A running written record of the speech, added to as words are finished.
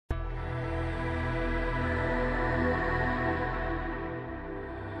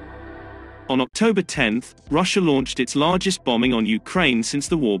On October 10, Russia launched its largest bombing on Ukraine since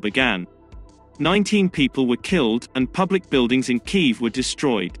the war began. 19 people were killed, and public buildings in Kyiv were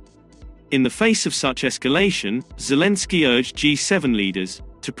destroyed. In the face of such escalation, Zelenskyy urged G7 leaders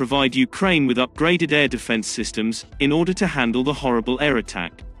to provide Ukraine with upgraded air defense systems in order to handle the horrible air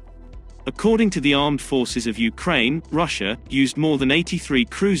attack. According to the armed forces of Ukraine, Russia used more than 83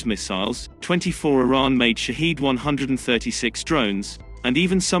 cruise missiles, 24 Iran-made Shahed 136 drones, and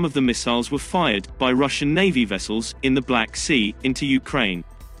even some of the missiles were fired by Russian Navy vessels in the Black Sea into Ukraine.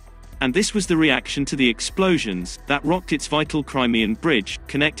 And this was the reaction to the explosions that rocked its vital Crimean bridge,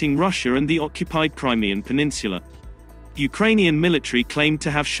 connecting Russia and the occupied Crimean Peninsula. Ukrainian military claimed to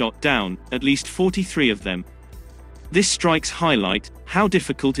have shot down at least 43 of them. This strikes highlight how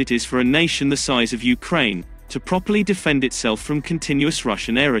difficult it is for a nation the size of Ukraine to properly defend itself from continuous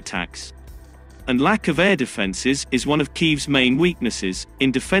Russian air attacks. And lack of air defenses is one of Kyiv's main weaknesses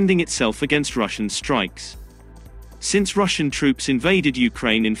in defending itself against Russian strikes. Since Russian troops invaded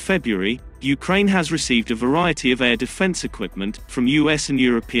Ukraine in February, Ukraine has received a variety of air defense equipment from US and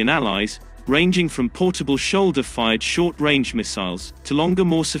European allies, ranging from portable shoulder-fired short-range missiles to longer,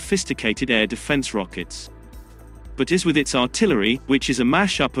 more sophisticated air defense rockets. But as with its artillery, which is a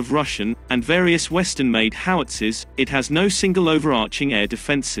mash-up of Russian and various Western-made howitzers, it has no single overarching air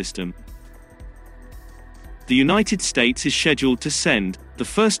defense system. The United States is scheduled to send the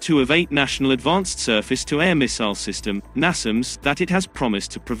first 2 of 8 National Advanced Surface-to-Air Missile System (NASAMS) that it has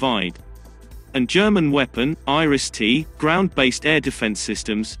promised to provide. And German weapon, IRIS-T, ground-based air defense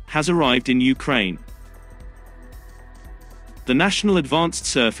systems, has arrived in Ukraine. The National Advanced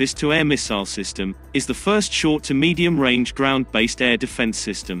Surface-to-Air Missile System is the first short to medium-range ground-based air defense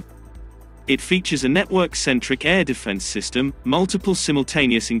system. It features a network-centric air defense system, multiple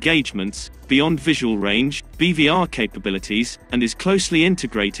simultaneous engagements, beyond visual range, BVR capabilities, and is closely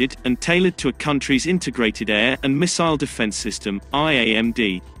integrated and tailored to a country's integrated air and missile defense system,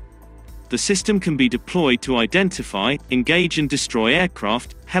 IAMD. The system can be deployed to identify, engage and destroy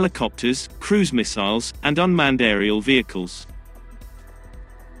aircraft, helicopters, cruise missiles, and unmanned aerial vehicles.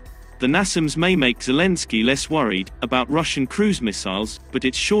 The NASAMS may make Zelenskyy less worried about Russian cruise missiles, but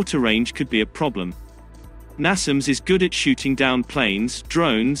its shorter range could be a problem. NASAMS is good at shooting down planes,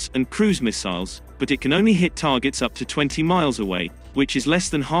 drones, and cruise missiles, but it can only hit targets up to 20 miles away, which is less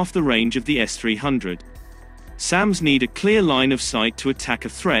than half the range of the S-300. SAMs need a clear line of sight to attack a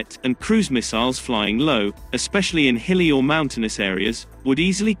threat, and cruise missiles flying low, especially in hilly or mountainous areas, would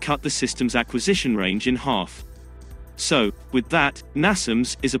easily cut the system's acquisition range in half. So, with that,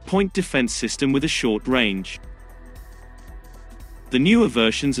 NASAMS is a point defense system with a short range. The newer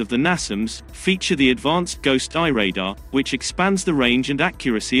versions of the NASAMS feature the advanced Ghost Eye radar, which expands the range and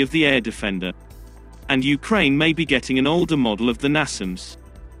accuracy of the air defender. And Ukraine may be getting an older model of the NASAMS.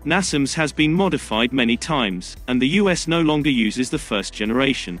 NASAMS has been modified many times, and the US no longer uses the first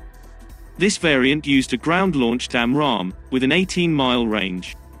generation. This variant used a ground-launched AMRAAM, with an 18-mile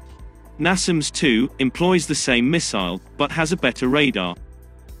range. NASAMS 2 employs the same missile, but has a better radar.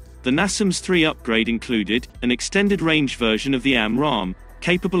 The NASAMS 3 upgrade included an extended-range version of the AMRAAM,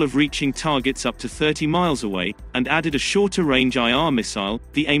 capable of reaching targets up to 30 miles away, and added a shorter-range IR missile,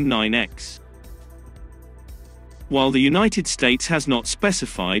 the AIM-9X. While the United States has not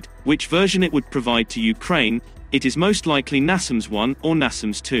specified which version it would provide to Ukraine, it is most likely NASAMS 1 or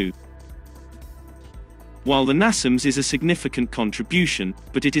NASAMS 2. While the NASAMS is a significant contribution,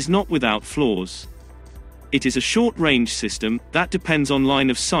 but it is not without flaws. It is a short-range system that depends on line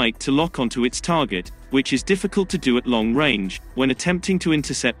of sight to lock onto its target, which is difficult to do at long range, when attempting to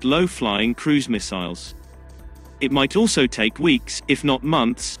intercept low-flying cruise missiles. It might also take weeks, if not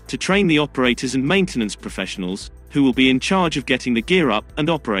months, to train the operators and maintenance professionals, who will be in charge of getting the gear up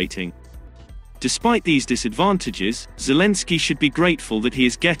and operating. Despite these disadvantages, Zelenskyy should be grateful that he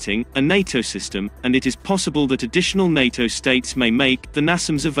is getting a NATO system, and it is possible that additional NATO states may make the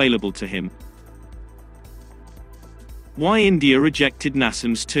NASAMS available to him. Why India rejected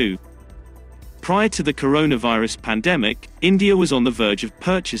NASAMS 2? Prior to the coronavirus pandemic, India was on the verge of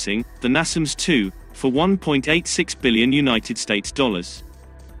purchasing the NASAMS 2 for $1.86 billion United States dollars.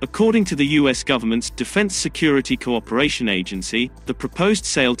 According to the US government's Defense Security Cooperation Agency, the proposed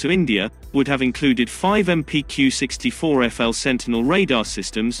sale to India would have included 5 MPQ-64FL Sentinel radar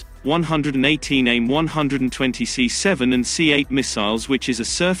systems, 118 AIM-120C7 and C8 missiles, which is a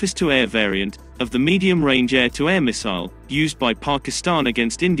surface-to-air variant of the medium-range air-to-air missile used by Pakistan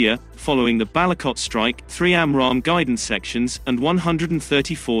against India following the Balakot strike, 3 AMRAAM guidance sections, and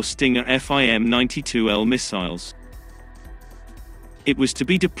 134 Stinger FIM-92L missiles. It was to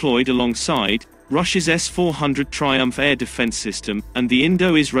be deployed alongside Russia's S-400 Triumph air defense system, and the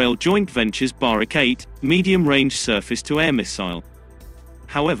Indo-Israel joint venture's Barak-8 medium-range surface-to-air missile.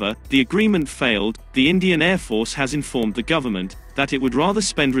 However, the agreement failed. The Indian Air Force has informed the government that it would rather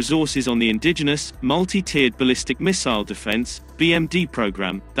spend resources on the indigenous, multi-tiered ballistic missile defense (BMD)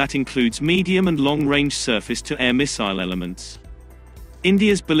 program that includes medium and long-range surface-to-air missile elements.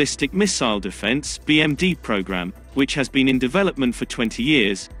 India's Ballistic Missile Defense (BMD) program, which has been in development for 20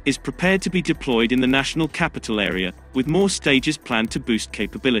 years, is prepared to be deployed in the national capital area, with more stages planned to boost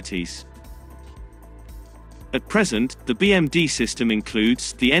capabilities. At present, the BMD system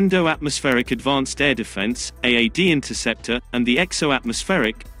includes the Endo-Atmospheric Advanced Air Defense (AAD) interceptor and the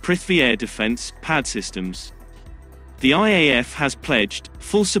Exo-Atmospheric Prithvi Air Defense (PAD) systems. The IAF has pledged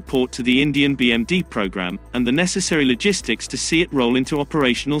full support to the Indian BMD program and the necessary logistics to see it roll into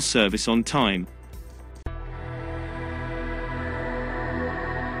operational service on time.